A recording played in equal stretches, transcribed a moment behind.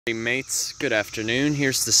Hey mates, good afternoon.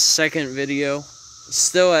 Here's the second video,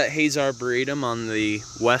 still at Hayes Arboretum on the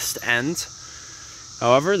west end.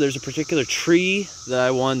 However, there's a particular tree that I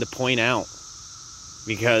wanted to point out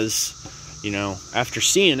because, you know, after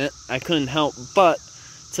seeing it, I couldn't help but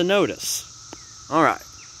to notice. Alright,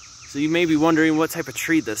 so you may be wondering what type of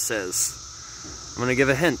tree this is. I'm going to give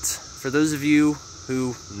a hint. For those of you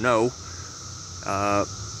who know,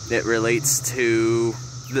 it relates to,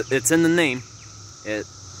 it's in the name, it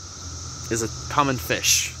is a common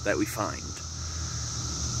fish that we find,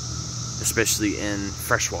 especially in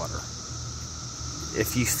freshwater.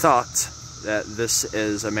 If you thought that this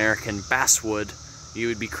is American Basswood, you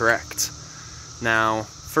would be correct. Now,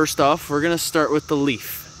 first off, we're going to start with the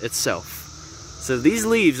leaf itself. So these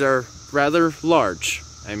leaves are rather large.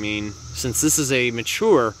 I mean, since this is a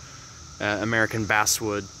mature American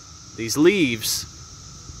Basswood, these leaves,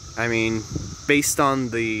 I mean, based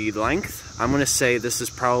on the length, I'm going to say this is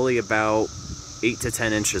probably about 8 to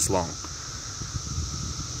 10 inches long.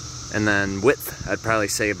 And then width, I'd probably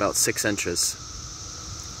say about 6 inches.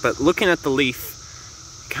 But looking at the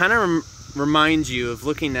leaf kind of reminds you of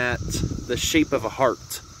looking at the shape of a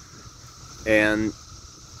heart. And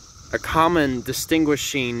a common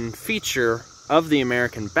distinguishing feature of the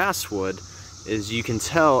American Basswood is you can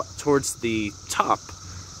tell towards the top,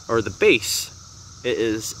 or the base, it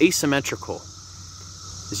is asymmetrical,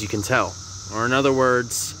 as you can tell. Or in other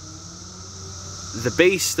words, the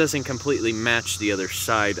base doesn't completely match the other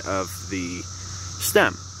side of the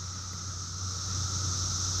stem.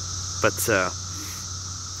 But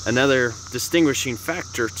another distinguishing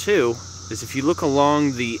factor too is if you look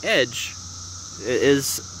along the edge, it is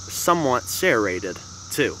somewhat serrated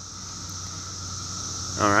too.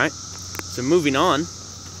 Alright, so moving on.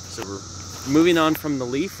 So we're moving on from the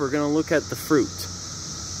leaf, we're going to look at the fruit.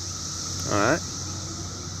 Alright.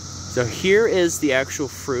 So here is the actual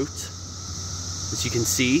fruit. As you can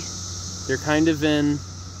see, they're kind of in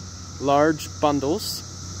large bundles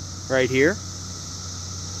right here.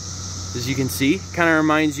 As you can see, kind of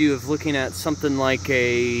reminds you of looking at something like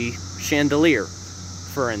a chandelier,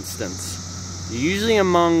 for instance. Usually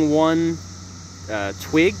among one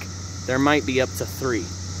twig, there might be up to 3.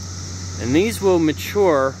 And these will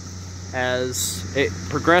mature as it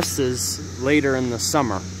progresses later in the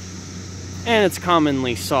summer. And it's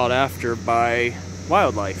commonly sought after by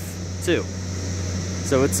wildlife too.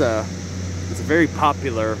 So it's a very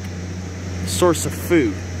popular source of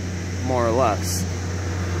food, more or less.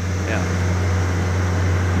 Yeah.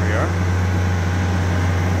 There we are.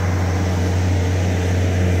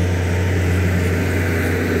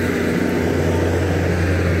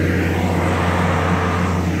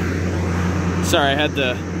 Sorry, I had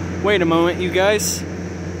to wait a moment, you guys.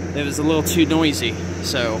 It was a little too noisy,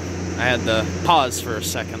 so I had to pause for a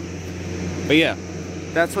second. But yeah,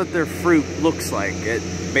 that's what their fruit looks like. It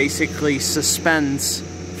basically suspends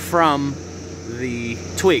from the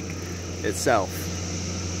twig itself.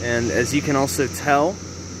 And as you can also tell,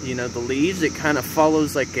 you know, the leaves, it kind of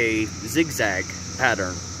follows like a zigzag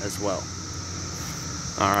pattern as well.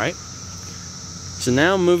 Alright. So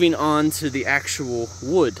now moving on to the actual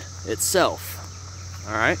wood itself.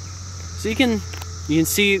 Alright. So you can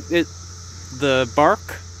see it, the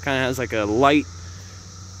bark kind of has like a light,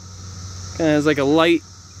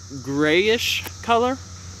 grayish color.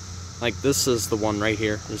 Like this is the one right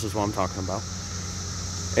here. This is what I'm talking about.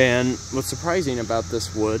 And what's surprising about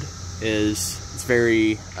this wood is it's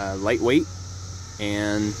very lightweight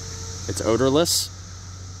and it's odorless.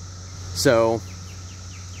 So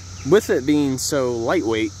with it being so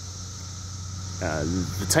lightweight,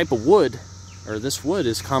 the type of wood, or this wood,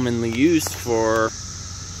 is commonly used for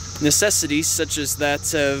necessities such as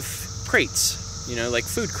that of crates, you know, like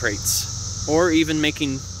food crates, or even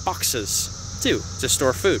making boxes too to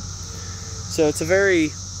store food. So it's a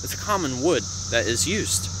common wood that is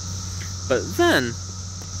used. But then,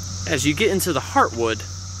 as you get into the heartwood,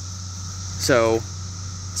 so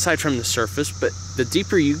aside from the surface, but the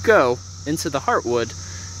deeper you go into the heartwood,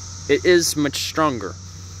 it is much stronger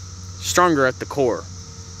at the core.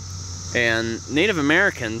 And Native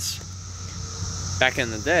Americans back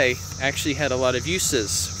in the day actually had a lot of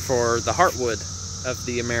uses for the heartwood of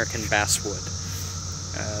the American Basswood.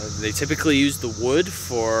 They typically used the wood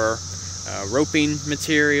for roping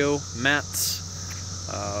material, mats,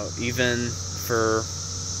 even for,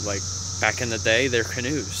 like, back in the day, their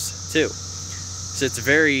canoes too. So it's a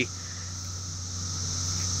very,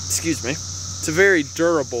 it's a very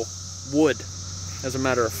durable wood, as a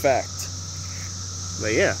matter of fact.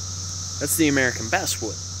 But yeah, that's the American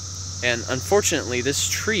Basswood. And unfortunately, this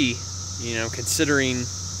tree, you know, considering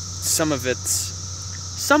some of its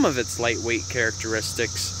some of its lightweight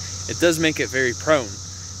characteristics, it does make it very prone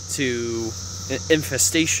to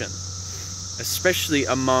infestation, especially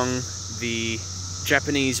among the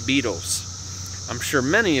Japanese beetles. I'm sure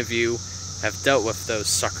many of you have dealt with those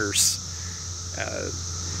suckers.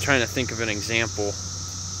 Trying to think of an example.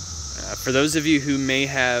 For those of you who may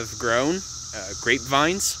have grown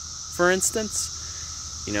grapevines, for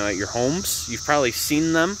instance, you know, at your homes, you've probably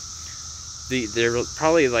seen them. They're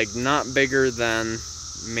probably like not bigger than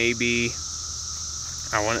maybe,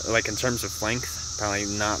 like in terms of length, probably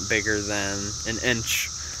not bigger than an inch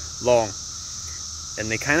long. And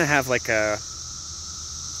they kind of have like a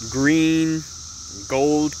green,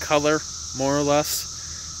 gold color, more or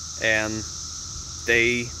less. And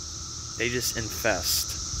they just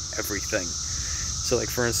infest everything. So like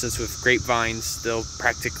for instance with grapevines, they'll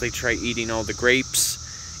practically try eating all the grapes.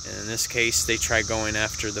 And in this case, they try going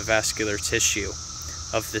after the vascular tissue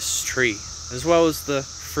of this tree, as well as the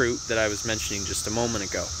fruit that I was mentioning just a moment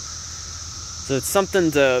ago. So it's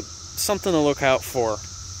something to look out for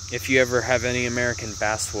if you ever have any American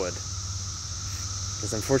basswood.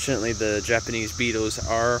 Because unfortunately, the Japanese beetles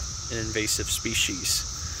are an invasive species.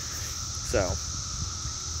 So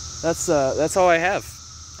that's all I have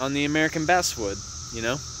on the American basswood, you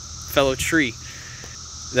know, fellow tree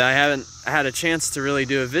that I haven't had a chance to really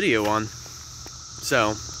do a video on.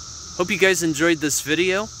 So, hope you guys enjoyed this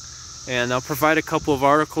video, and I'll provide a couple of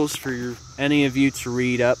articles for any of you to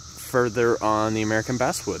read up further on the American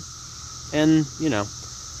basswood. And, you know,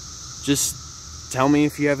 just tell me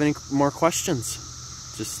if you have any more questions,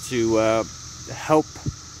 just to help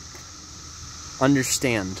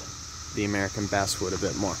understand the American basswood a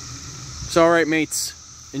bit more. So, alright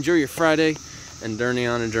mates, enjoy your Friday, and Journey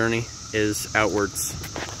on a Journey is outwards.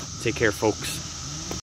 Take care, folks.